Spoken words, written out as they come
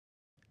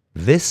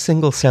This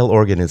single-cell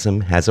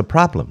organism has a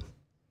problem.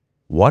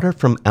 Water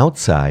from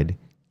outside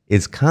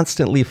is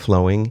constantly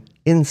flowing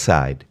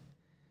inside.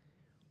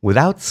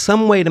 Without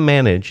some way to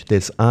manage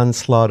this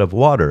onslaught of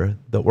water,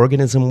 the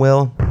organism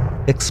will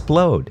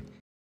explode.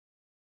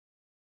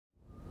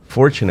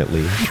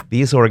 Fortunately,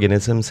 these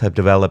organisms have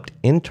developed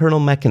internal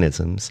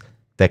mechanisms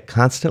that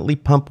constantly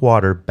pump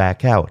water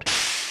back out.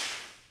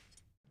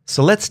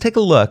 So let's take a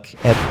look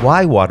at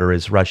why water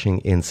is rushing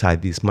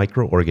inside these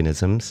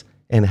microorganisms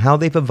and how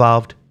they've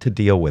evolved to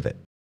deal with it.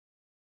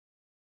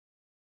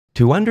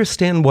 To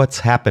understand what's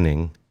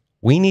happening,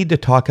 we need to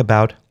talk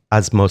about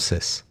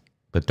osmosis.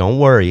 But don't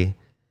worry,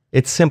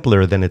 it's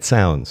simpler than it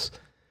sounds.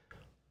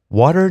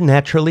 Water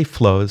naturally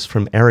flows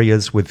from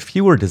areas with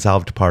fewer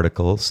dissolved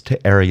particles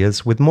to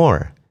areas with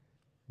more.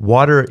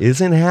 Water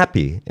isn't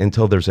happy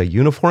until there's a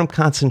uniform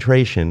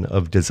concentration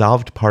of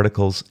dissolved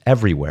particles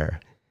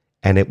everywhere,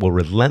 and it will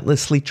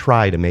relentlessly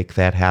try to make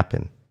that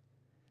happen.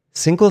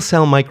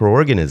 Single-cell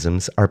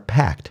microorganisms are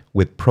packed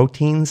with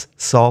proteins,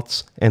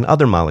 salts, and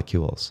other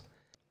molecules.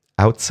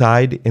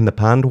 Outside in the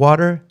pond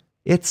water,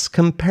 it's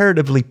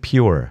comparatively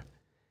pure.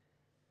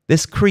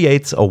 This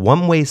creates a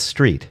one-way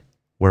street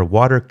where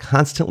water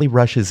constantly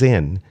rushes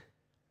in,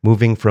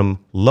 moving from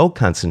low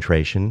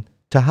concentration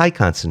to high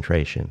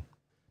concentration.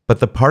 But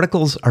the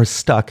particles are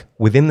stuck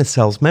within the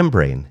cell's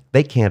membrane.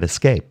 They can't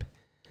escape.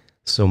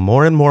 So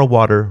more and more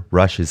water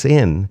rushes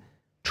in,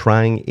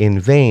 trying in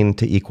vain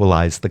to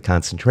equalize the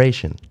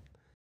concentration.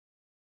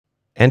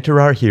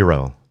 Enter our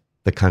hero,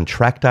 the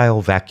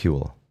contractile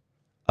vacuole,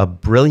 a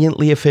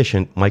brilliantly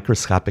efficient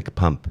microscopic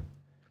pump.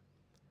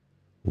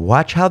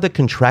 Watch how the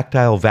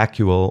contractile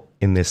vacuole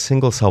in this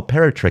single-cell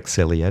paratrich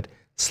ciliate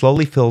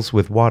slowly fills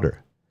with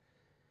water.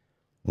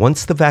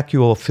 Once the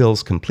vacuole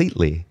fills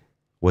completely,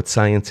 what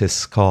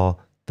scientists call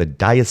the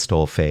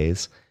diastole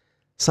phase,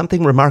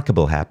 something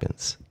remarkable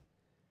happens.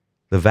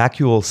 The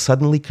vacuole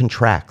suddenly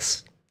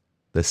contracts,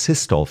 the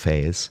systole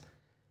phase,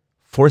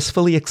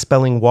 forcefully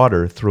expelling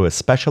water through a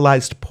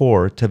specialized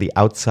pore to the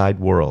outside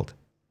world.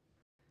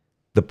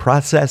 The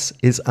process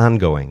is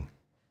ongoing.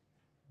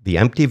 The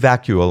empty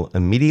vacuole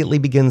immediately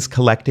begins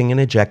collecting and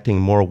ejecting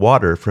more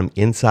water from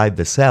inside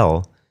the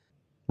cell,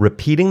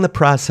 repeating the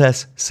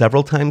process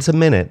several times a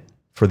minute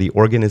for the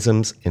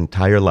organism's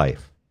entire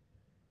life.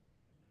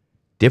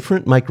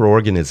 Different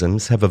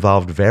microorganisms have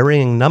evolved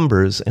varying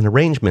numbers and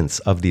arrangements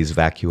of these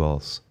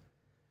vacuoles.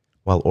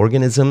 While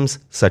organisms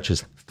such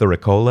as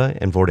Thuricola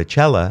and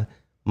Vorticella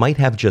might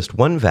have just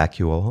one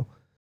vacuole,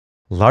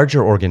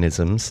 larger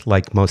organisms,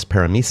 like most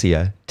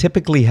Paramecium,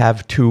 typically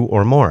have two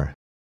or more.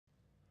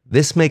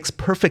 This makes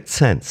perfect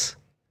sense.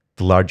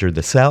 The larger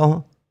the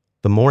cell,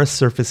 the more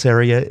surface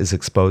area is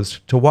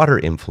exposed to water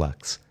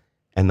influx,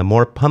 and the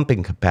more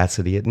pumping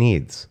capacity it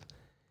needs.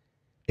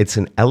 It's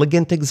an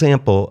elegant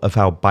example of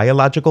how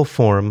biological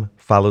form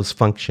follows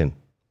function.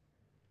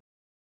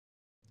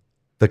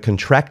 The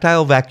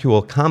contractile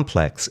vacuole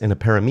complex in a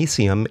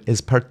paramecium is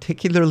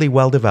particularly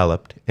well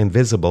developed and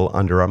visible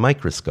under our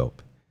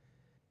microscope.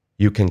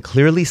 You can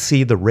clearly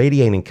see the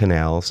radiating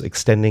canals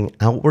extending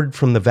outward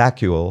from the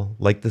vacuole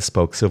like the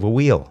spokes of a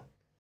wheel.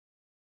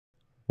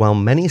 While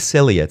many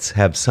ciliates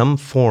have some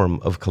form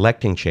of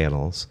collecting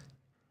channels,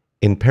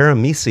 in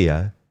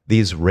Paramecium,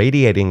 these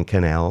radiating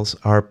canals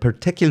are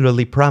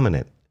particularly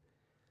prominent.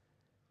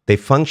 They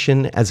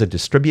function as a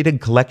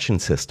distributed collection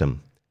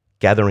system,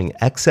 gathering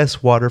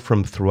excess water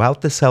from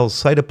throughout the cell's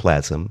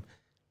cytoplasm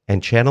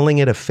and channeling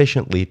it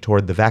efficiently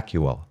toward the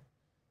vacuole.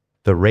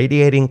 The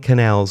radiating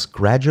canals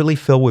gradually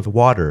fill with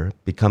water,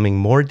 becoming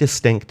more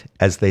distinct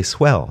as they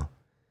swell.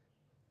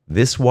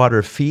 This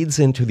water feeds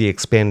into the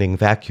expanding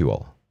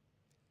vacuole.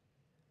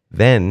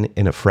 Then,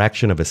 in a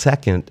fraction of a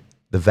second,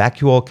 the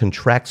vacuole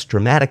contracts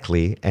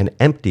dramatically and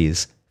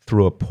empties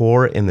through a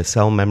pore in the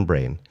cell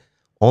membrane,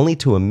 only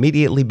to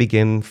immediately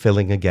begin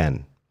filling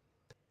again.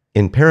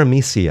 In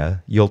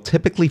Paramecium, you'll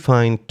typically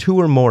find two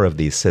or more of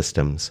these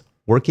systems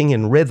working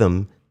in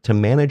rhythm to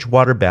manage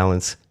water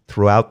balance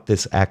throughout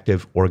this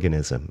active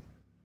organism.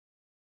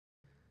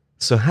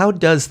 So how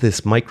does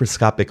this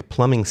microscopic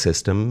plumbing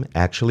system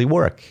actually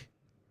work?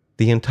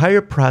 The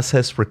entire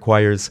process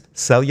requires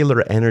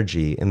cellular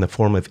energy in the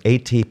form of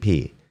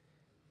ATP,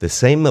 the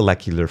same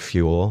molecular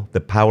fuel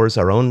that powers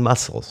our own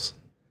muscles.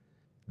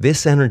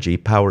 This energy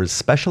powers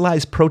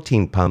specialized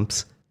protein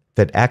pumps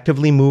that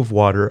actively move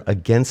water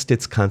against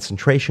its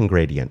concentration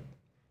gradient.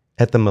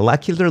 At the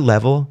molecular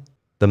level,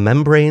 the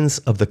membranes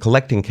of the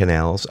collecting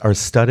canals are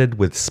studded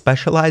with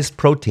specialized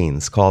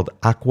proteins called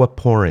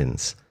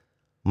Aquaporins,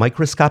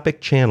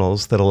 microscopic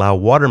channels that allow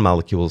water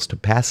molecules to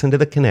pass into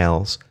the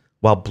canals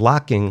while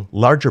blocking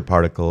larger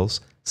particles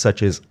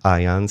such as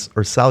ions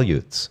or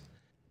solutes.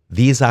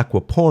 These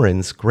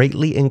aquaporins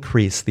greatly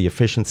increase the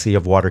efficiency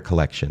of water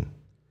collection.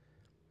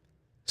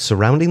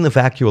 Surrounding the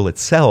vacuole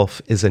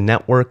itself is a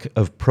network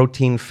of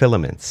protein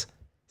filaments,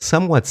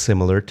 somewhat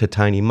similar to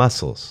tiny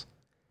muscles.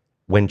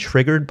 When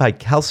triggered by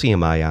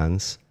calcium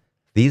ions,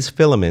 these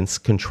filaments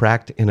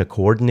contract in a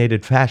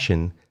coordinated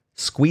fashion,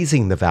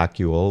 squeezing the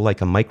vacuole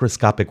like a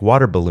microscopic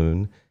water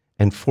balloon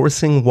and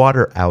forcing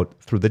water out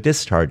through the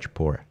discharge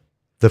pore.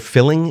 The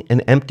filling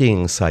and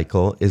emptying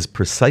cycle is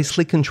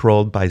precisely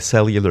controlled by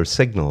cellular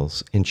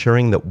signals,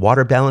 ensuring that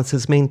water balance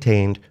is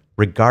maintained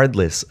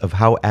regardless of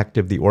how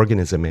active the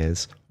organism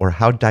is or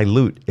how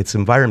dilute its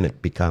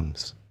environment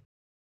becomes.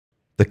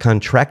 The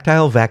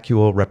contractile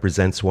vacuole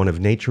represents one of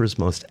nature's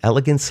most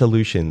elegant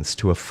solutions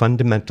to a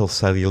fundamental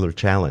cellular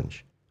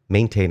challenge,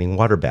 maintaining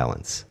water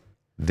balance.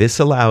 This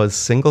allows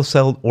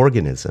single-celled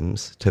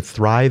organisms to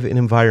thrive in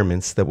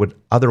environments that would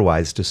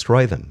otherwise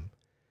destroy them.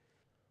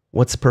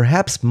 What's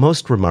perhaps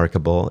most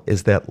remarkable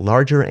is that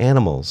larger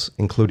animals,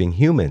 including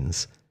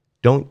humans,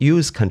 don't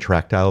use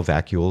contractile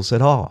vacuoles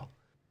at all.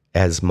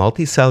 As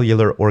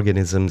multicellular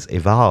organisms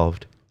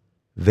evolved,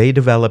 they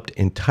developed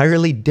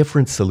entirely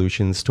different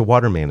solutions to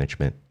water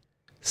management,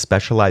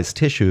 specialized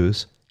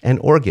tissues, and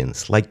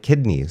organs like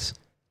kidneys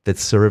that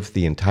serve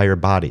the entire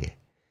body.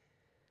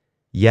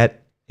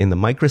 Yet, in the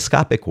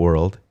microscopic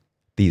world,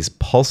 these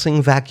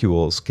pulsing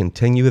vacuoles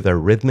continue their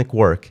rhythmic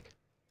work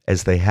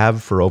as they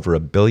have for over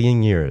 1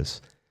 billion years,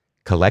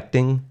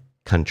 collecting,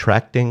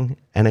 contracting,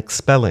 and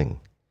expelling,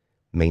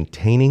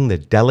 maintaining the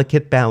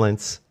delicate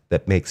balance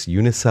that makes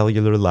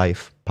unicellular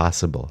life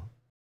possible.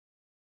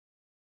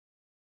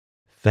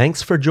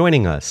 Thanks for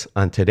joining us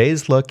on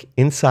today's look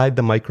inside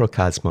the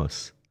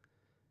microcosmos.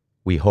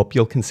 We hope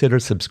you'll consider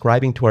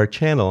subscribing to our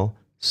channel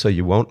so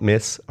you won't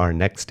miss our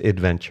next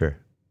adventure.